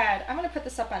go ahead. I'm going to put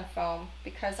this up on foam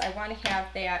because I want to have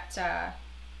that.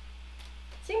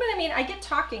 See what I mean? I get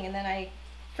talking and then I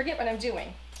forget what I'm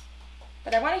doing.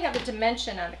 But I want to have a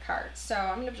dimension on the card. So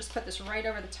I'm going to just put this right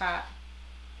over the top.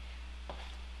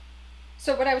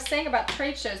 So what I was saying about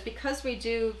trade shows, because we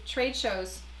do trade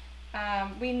shows,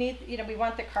 we need, we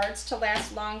want the cards to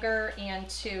last longer and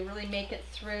to really make it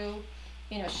through,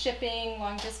 shipping,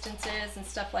 long distances and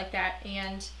stuff like that.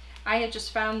 And I had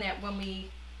just found that when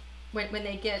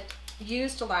they get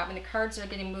used a lot, when the cards are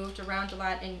getting moved around a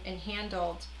lot and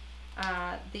handled,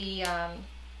 the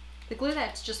glue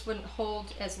dots just wouldn't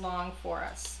hold as long for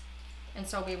us. And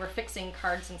so we were fixing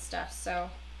cards and stuff. So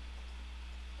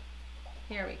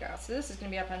here we go. So this is going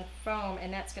to be up on foam,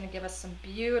 and that's going to give us some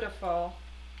beautiful,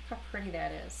 look how pretty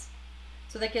that is.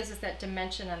 So that gives us that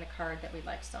dimension on the card that we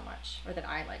like so much, or that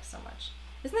I like so much.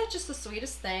 Isn't that just the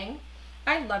sweetest thing?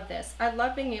 I love this. I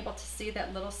love being able to see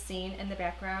that little scene in the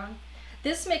background.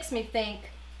 This makes me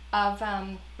think of,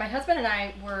 my husband and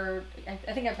I were,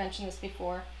 I think I've mentioned this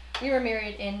before, we were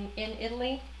married in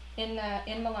Italy, in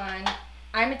Milan.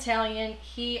 I'm Italian.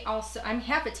 I'm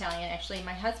half Italian actually.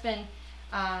 My husband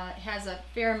has a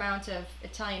fair amount of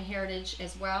Italian heritage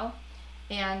as well.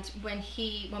 And when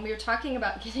we were talking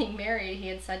about getting married, he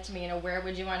had said to me, where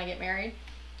would you want to get married?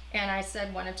 And I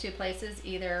said one of two places,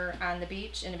 either on the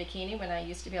beach in a bikini when I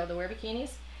used to be able to wear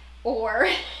bikinis, or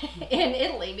in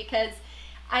Italy, because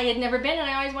I had never been and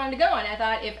I always wanted to go. And I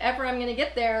thought, if ever I'm going to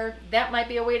get there, that might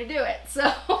be a way to do it.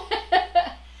 So,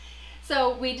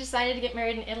 so we decided to get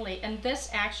married in Italy. And this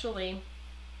actually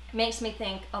makes me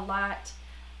think a lot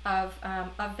of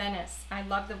Venice. I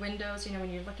love the windows, when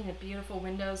you're looking at beautiful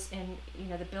windows in,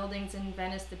 the buildings in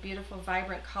Venice, the beautiful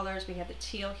vibrant colors. We have the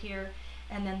teal here,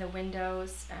 and then the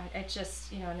windows, it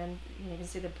just, and then you can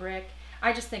see the brick.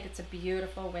 I just think it's a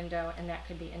beautiful window, and that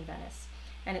could be in Venice.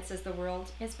 And it says, the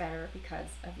world is better because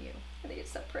of you. I think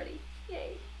it's so pretty.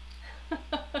 Yay.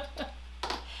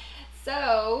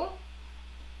 So,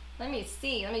 let me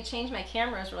see. Let me change my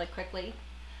cameras really quickly.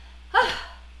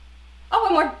 Oh,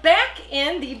 and we're back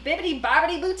in the Bibbidi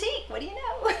Bobbidi Boutique. What do you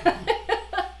know?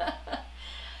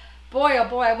 Boy, oh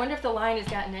boy, I wonder if the line has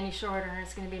gotten any shorter and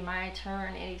it's going to be my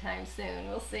turn anytime soon.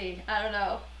 We'll see. I don't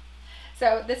know.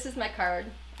 So this is my card.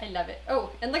 I love it.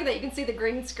 Oh, and look at that. You can see the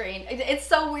green screen. It's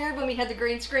so weird when we had the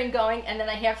green screen going and then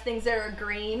I have things that are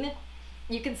green.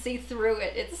 You can see through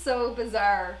it. It's so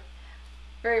bizarre.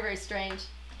 Very, very strange.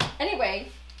 Anyway,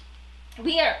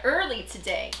 we are early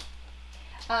today.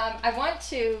 I want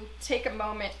to take a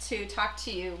moment to talk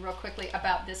to you real quickly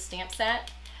about this stamp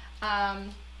set.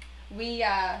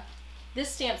 This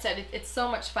stamp set, it's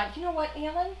so much fun. You know what,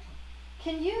 Alan?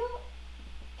 Can you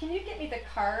get me the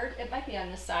card? It might be on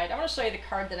this side. I want to show you the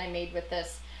card that I made with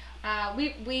this.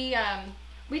 We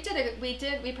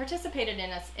participated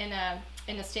in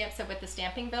a stamp set with the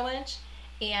Stamping Village,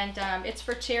 and it's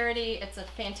for charity. It's a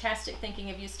fantastic Thinking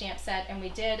of You stamp set, and we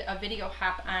did a video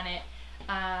hop on it.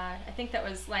 I think that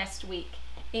was last week.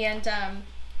 And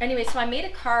anyway, so I made a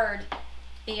card,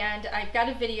 and I've got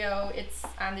a video. It's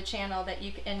on the channel that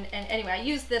you can. And anyway, I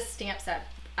used this stamp set.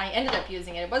 I ended up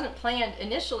using it. It wasn't planned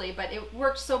initially, but it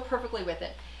worked so perfectly with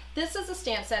it. This is a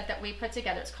stamp set that we put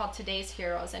together. It's called Today's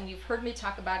Heroes, and you've heard me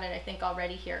talk about it, I think,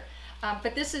 already here.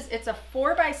 But it's a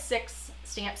 4x6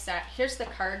 stamp set. Here's the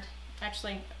card.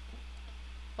 Actually,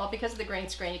 well, because of the green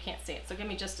screen, you can't see it, so give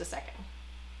me just a second.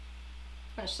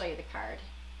 I'm going to show you the card.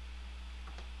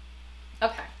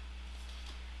 Okay.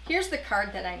 Here's the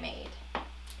card that I made.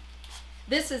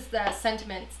 This is the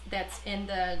sentiment that's in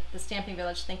the Stamping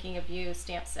Village Thinking of You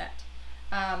stamp set.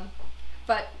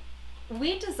 But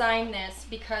we designed this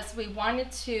because we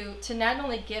wanted to not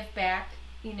only give back,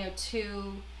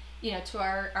 to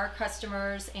our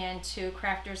customers and to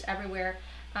crafters everywhere,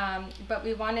 but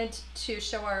we wanted to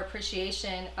show our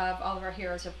appreciation of all of our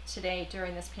heroes of today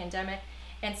during this pandemic.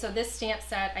 And so this stamp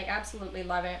set, I absolutely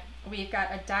love it. We've got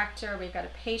a doctor, we've got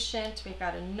a patient, we've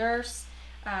got a nurse,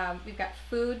 we've got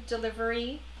food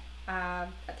delivery,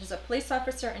 there's a police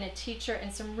officer and a teacher,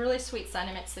 and some really sweet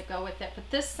sentiments that go with it. But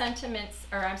this stamp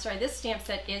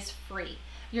set is free.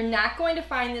 You're not going to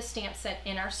find this stamp set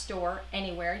in our store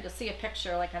anywhere. You'll see a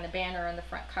picture like on the banner on the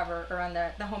front cover or on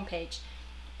the home page.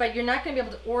 But you're not going to be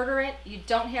able to order it. You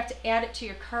don't have to add it to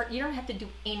your cart. You don't have to do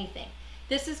anything.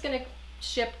 This is going to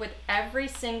ship with every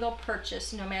single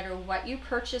purchase. No matter what you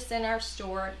purchase in our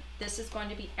store, this is going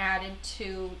to be added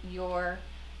to your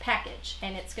package,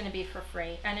 and it's going to be for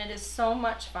free. And it is so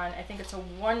much fun. I think it's a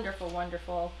wonderful,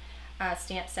 wonderful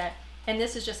stamp set. And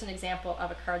this is just an example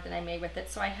of a card that I made with it.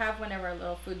 So I have one of our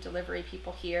little food delivery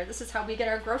people here. This is how we get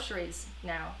our groceries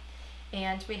now.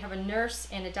 And we have a nurse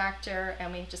and a doctor,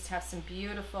 and we just have some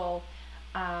beautiful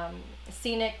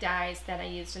scenic dies that I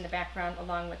used in the background,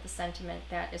 along with the sentiment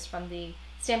that is from the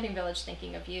Stamping Village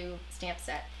Thinking of You stamp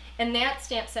set. And that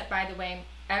stamp set, by the way,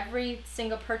 every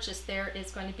single purchase there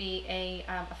is going to be a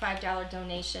 $5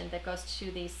 donation that goes to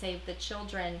the Save the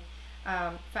Children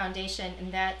Foundation,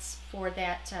 and that's for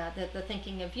that the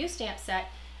Thinking of You stamp set.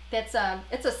 It's a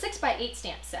 6x8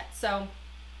 stamp set. So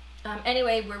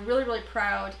anyway, we're really, really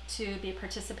proud to be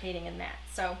participating in that.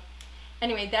 So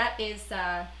anyway, that is,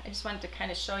 I just wanted to kind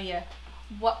of show you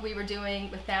what we were doing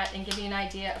with that and give you an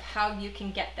idea of how you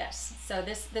can get this. So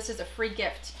this is a free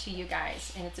gift to you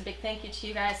guys, and it's a big thank you to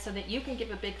you guys so that you can give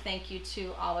a big thank you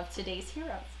to all of today's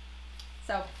heroes.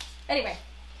 So anyway,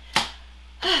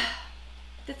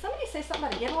 did somebody say something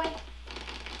about a giveaway?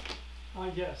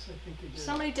 Yes, I think they did.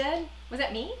 Somebody did? Was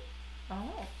that me?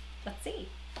 Oh, let's see.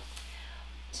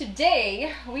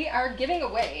 Today we are giving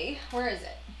away, where is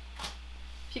it?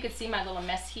 If you could see my little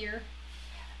mess here.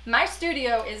 My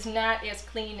studio is not as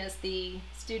clean as the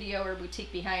studio or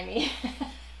boutique behind me.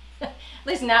 At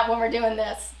least not when we're doing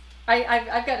this.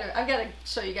 I've got to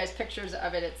show you guys pictures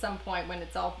of it at some point when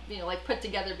it's all, you know, like put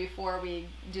together before we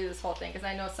do this whole thing, because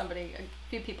I know a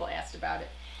few people asked about it.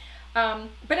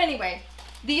 But anyway,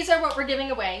 these are what we're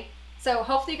giving away. So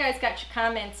hopefully you guys got your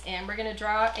comments in. We're going to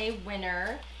draw a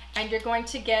winner, and you're going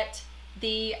to get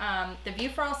the View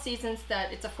for All Seasons.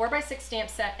 It's a 4x6 stamp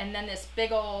set, and then this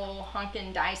big old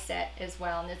honkin' die set as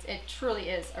well. And it truly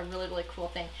is a really, really cool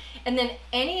thing. And then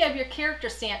any of your character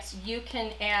stamps you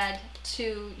can add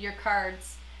to your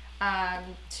cards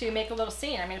to make a little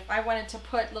scene. I mean, if I wanted to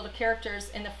put little characters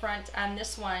in the front on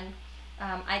this one,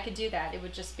 I could do that. It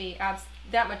would just be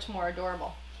that much more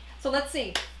adorable. So let's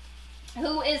see.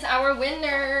 Who is our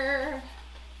winner?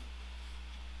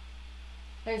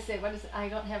 Let me see. What is it? I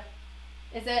don't have...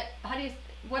 Is it, how do you,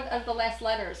 what are the last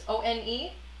letters?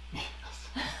 O-N-E?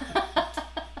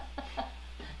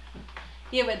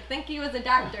 You would think he was a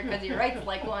doctor because he writes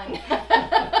like one.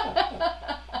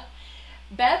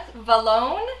 Beth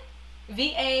Vallone,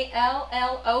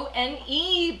 V-A-L-L-O-N-E.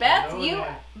 Beth, you,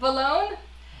 Vallone,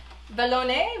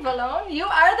 you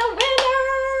are the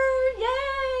winner!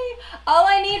 Yay! All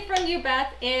I need from you,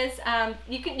 Beth, is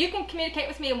you can communicate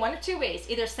with me in one of two ways.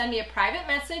 Either send me a private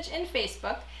message in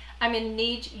Facebook. I'm going to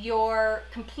need your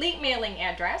complete mailing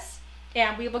address,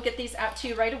 and we will get these out to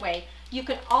you right away. You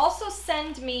can also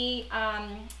send me,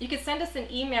 you can send us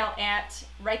an email at,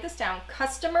 write this down,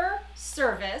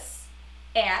 customer-service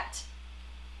at,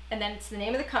 and then it's the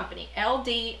name of the company,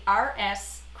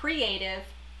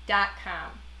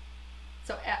 LDRScreative.com.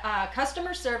 So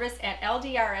customer-service at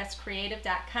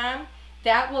LDRScreative.com.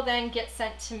 That will then get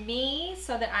sent to me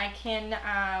so that I can,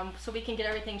 so we can get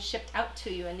everything shipped out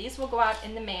to you. And these will go out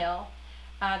in the mail.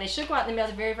 They should go out in the mail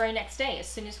the very, very next day as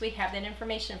soon as we have that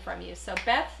information from you. So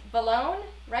Beth Vallone,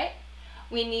 right?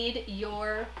 We need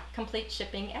your complete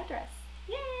shipping address.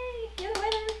 Yay! You're the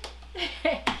winner.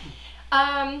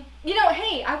 You know,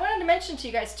 hey, I wanted to mention to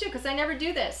you guys too, because I never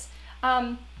do this.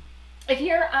 If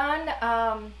you're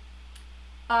on,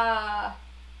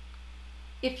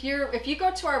 if you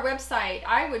go to our website,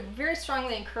 I would very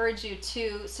strongly encourage you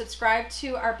to subscribe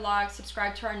to our blog,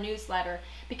 subscribe to our newsletter,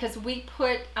 because we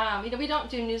put, you know, we don't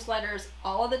do newsletters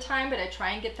all of the time, but I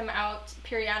try and get them out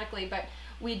periodically, but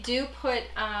we do put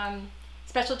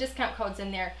special discount codes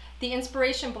in there. The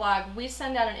inspiration blog, we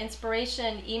send out an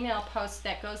inspiration email post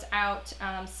that goes out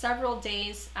several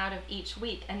days out of each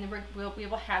week, and we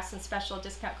will have some special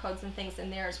discount codes and things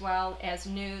in there, as well as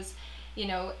news. You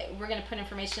know, we're going to put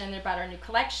information in there about our new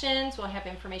collections. We'll have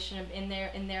information in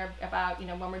there about, you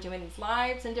know, when we're doing these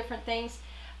lives and different things.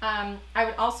 I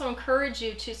would also encourage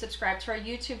you to subscribe to our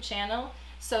YouTube channel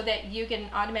so that you get an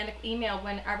automatic email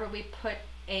whenever we put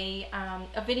a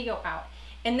video out.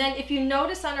 And then if you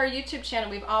notice on our YouTube channel,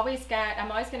 we've always got,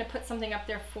 I'm always going to put something up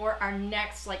there for our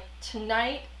next, like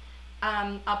tonight,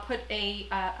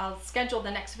 I'll schedule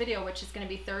the next video, which is going to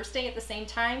be Thursday at the same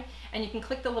time, and you can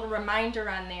click the little reminder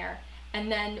on there. And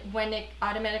then when it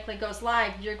automatically goes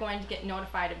live, you're going to get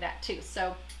notified of that too.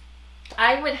 So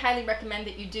I would highly recommend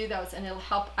that you do those, and it'll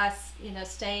help us, you know,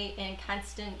 stay in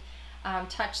constant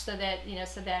touch, so that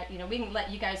we can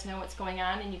let you guys know what's going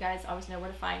on, and you guys always know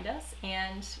where to find us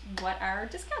and what our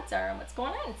discounts are and what's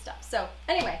going on and stuff. So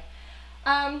anyway,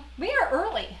 we are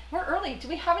early. We're early. Do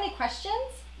we have any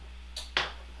questions?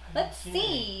 Let's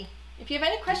see. If you have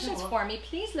any questions for me,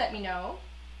 please let me know,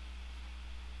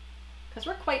 because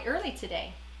we're quite early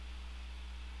today.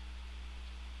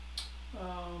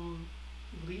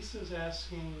 Lisa's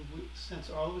asking, since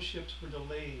all the ships were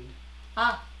delayed,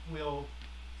 will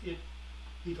it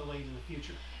be delayed in the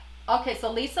future? Okay,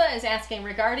 so Lisa is asking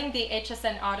regarding the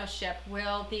HSN auto ship,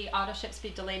 will the auto ships be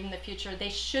delayed in the future? They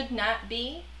should not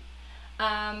be.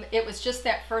 It was just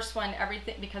that first one,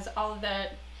 everything, because all of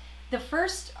the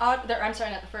first, I'm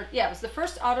sorry, not the first, yeah, it was the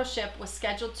first auto ship was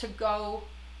scheduled to go,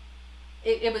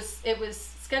 it was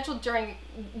scheduled during,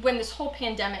 when this whole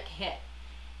pandemic hit,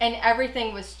 and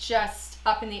everything was just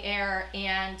up in the air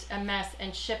and a mess,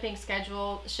 and shipping,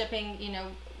 you know,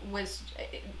 was,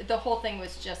 the whole thing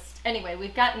was just, anyway,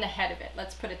 we've gotten ahead of it,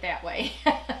 let's put it that way.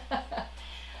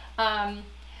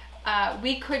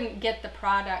 We couldn't get the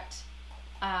product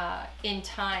in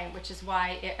time, which is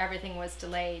why everything was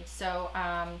delayed. So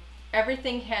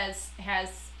everything has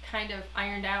kind of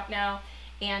ironed out now,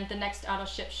 and the next auto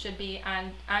ship should be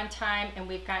on time, and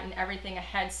we've gotten everything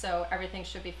ahead, so everything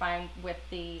should be fine with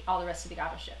all the rest of the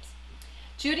auto ships.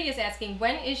 Judy is asking,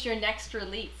 when is your next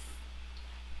release?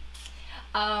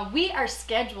 We are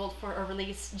scheduled for a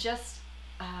release just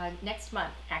next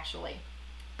month, actually,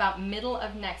 about middle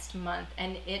of next month,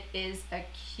 and it is a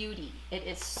cutie. It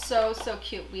is so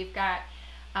cute. We've got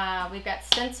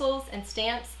stencils and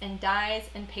stamps and dies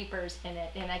and papers in it,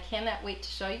 and I cannot wait to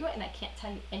show you it, and I can't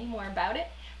tell you any more about it.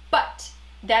 But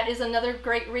that is another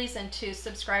great reason to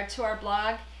subscribe to our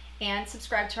blog and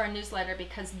subscribe to our newsletter,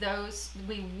 because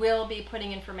we will be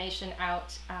putting information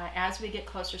out as we get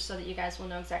closer, so that you guys will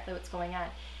know exactly what's going on.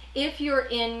 If you're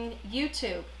in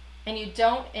YouTube and you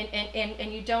don't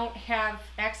and you don't have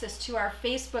access to our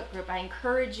Facebook group, I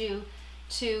encourage you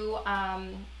to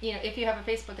you know, if you have a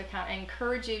Facebook account, I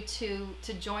encourage you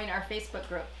to join our Facebook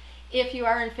group. If you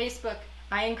are in Facebook,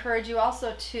 I encourage you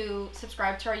also to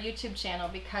subscribe to our YouTube channel,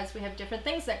 because we have different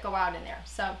things that go out in there.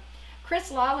 So Chris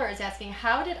Lawler is asking,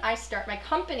 how did I start my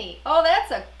company? Oh,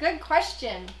 that's a good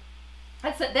question.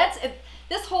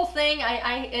 This whole thing,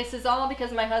 this is all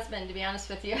because of my husband, to be honest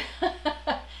with you.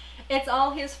 It's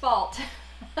all his fault.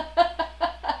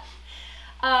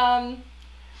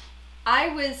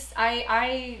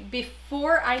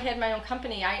 Before I had my own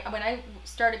company, when I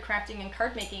started crafting and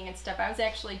card making and stuff, I was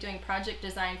actually doing project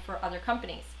design for other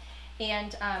companies,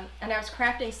 and I was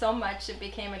crafting so much it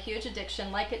became a huge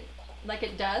addiction, like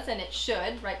it does, and it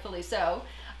should, rightfully so.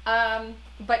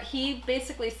 But he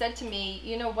basically said to me,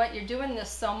 you know what, you're doing this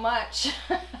so much,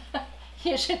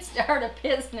 you should start a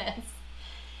business.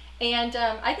 And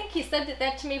I think he said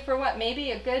that to me for what,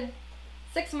 maybe a good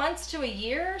 6 months to a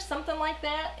year, something like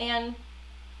that. And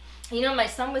you know, my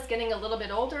son was getting a little bit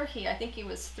older. I think he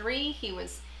was 3. He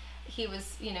was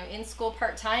you know, in school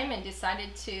part-time, and decided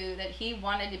that he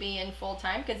wanted to be in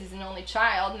full-time, because he's an only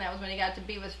child, and that was when he got to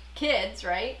be with kids,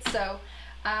 right? So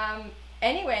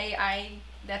anyway,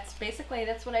 that's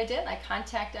what I did.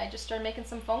 I just started making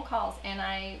some phone calls, and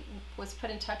I was put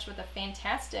in touch with a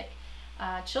fantastic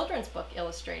children's book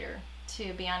illustrator,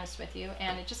 to be honest with you,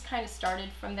 and it just kind of started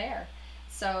from there.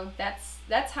 So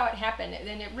that's how it happened,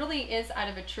 and it really is out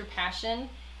of a true passion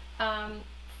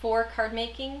for card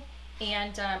making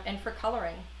and for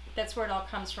coloring. That's where it all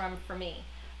comes from for me.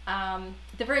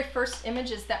 The very first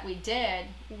images that we did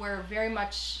were very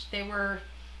much, they were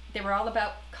all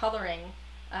about coloring,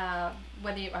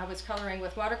 whether I was coloring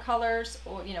with watercolors,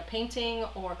 or, you know, painting,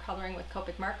 or coloring with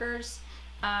Copic markers,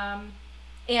 and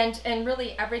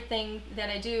really everything that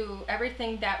I do,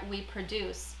 everything that we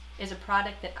produce is a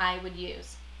product that I would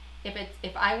use.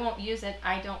 If I won't use it,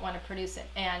 I don't want to produce it.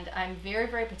 And I'm very,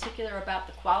 very particular about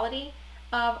the quality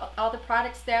of all the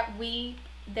products that we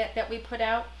put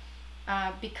out,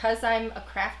 because I'm a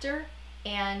crafter,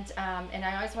 and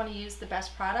I always want to use the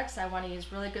best products. I want to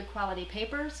use really good quality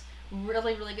papers,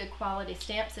 really, really good quality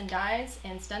stamps and dies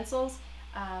and stencils.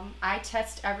 I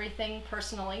test everything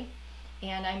personally,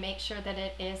 and I make sure that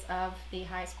it is of the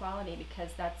highest quality,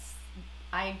 because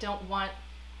I don't want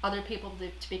other people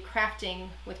to be crafting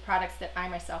with products that I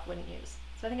myself wouldn't use.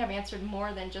 So I think I've answered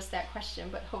more than just that question,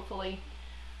 but hopefully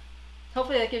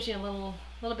that gives you a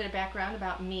little bit of background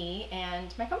about me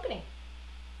and my company.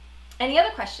 Any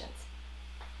other questions?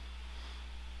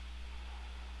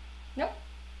 Nope.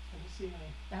 Let me see.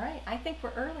 All right, I think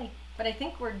we're early, but I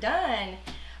think we're done.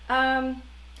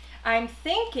 I'm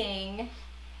thinking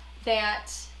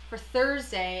that for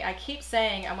Thursday, I keep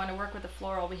saying I want to work with a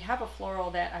floral. We have a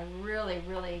floral that I really,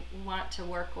 really want to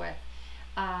work with.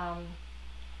 And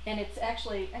it's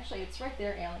actually it's right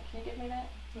there, Alan. Can you give me that?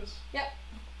 Yes. Yep.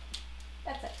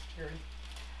 That's it. Here.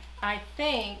 I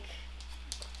think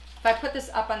if I put this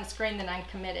up on the screen, then I'm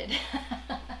committed.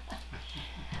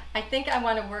 I think I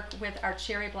want to work with our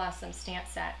cherry blossom stamp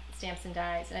set, stamps and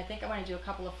dies, and I think I want to do a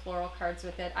couple of floral cards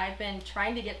with it. I've been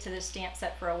trying to get to this stamp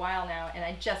set for a while now, and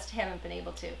I just haven't been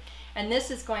able to. And this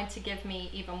is going to give me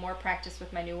even more practice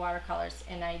with my new watercolors,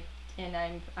 and I'm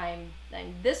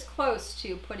this close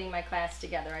to putting my class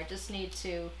together. I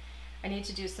need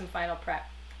to do some final prep.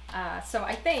 So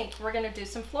I think we're going to do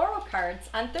some floral cards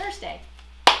on Thursday.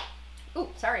 Ooh,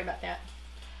 sorry about that.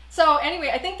 So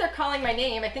anyway, I think they're calling my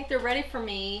name. I think they're ready for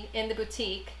me in the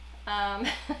boutique.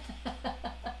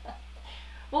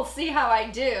 We'll see how I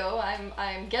do.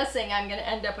 I'm guessing I'm going to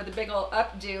end up with a big old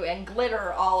updo and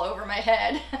glitter all over my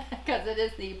head because it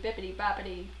is the Bippity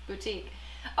Boppity boutique.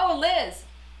 Oh, Liz,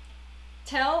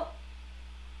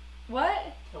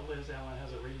 what? Liz Allen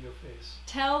has a radio face.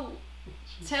 So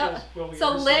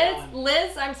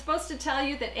Liz, I'm supposed to tell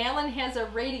you that Alan has a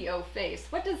radio face.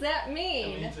 What does that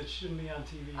mean? It means it shouldn't be on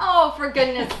TV. Oh, for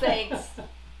goodness sakes.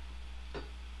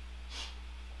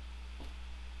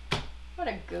 What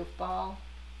a goofball.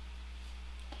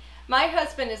 My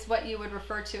husband is what you would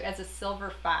refer to as a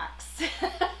silver fox.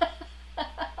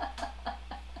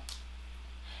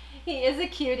 He is a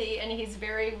cutie and he's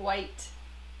very white.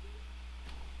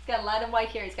 He's got a lot of white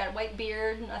hair. He's got a white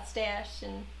beard, mustache,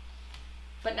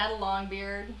 but not a long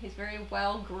beard. He's very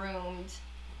well groomed.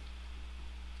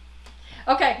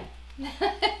 Okay.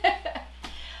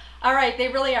 All right, they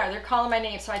really are. They're calling my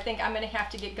name, so I think I'm going to have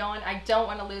to get going. I don't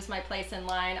want to lose my place in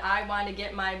line. I want to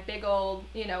get my big old,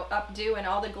 updo and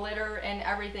all the glitter and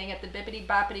everything at the Bippity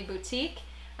Boppity boutique.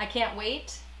 I can't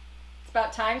wait. It's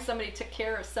about time somebody took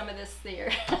care of some of this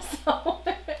there. So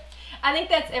I think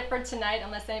that's it for tonight,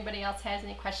 unless anybody else has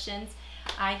any questions.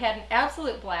 I had an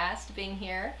absolute blast being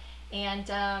here. And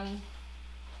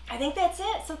I think that's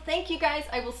it. So thank you guys.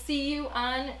 I will see you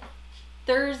on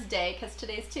Thursday, because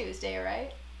today's Tuesday,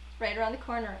 right? Right around the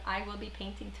corner. I will be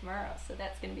painting tomorrow, so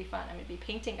that's going to be fun. I'm going to be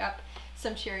painting up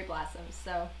some cherry blossoms.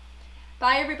 So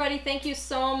bye, everybody. Thank you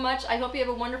so much. I hope you have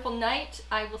a wonderful night.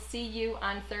 I will see you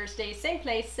on Thursday. Same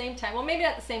place, same time. Well, maybe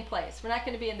not the same place. We're not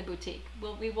going to be in the boutique.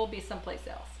 We will be someplace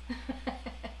else.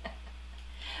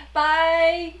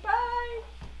 Bye. Bye.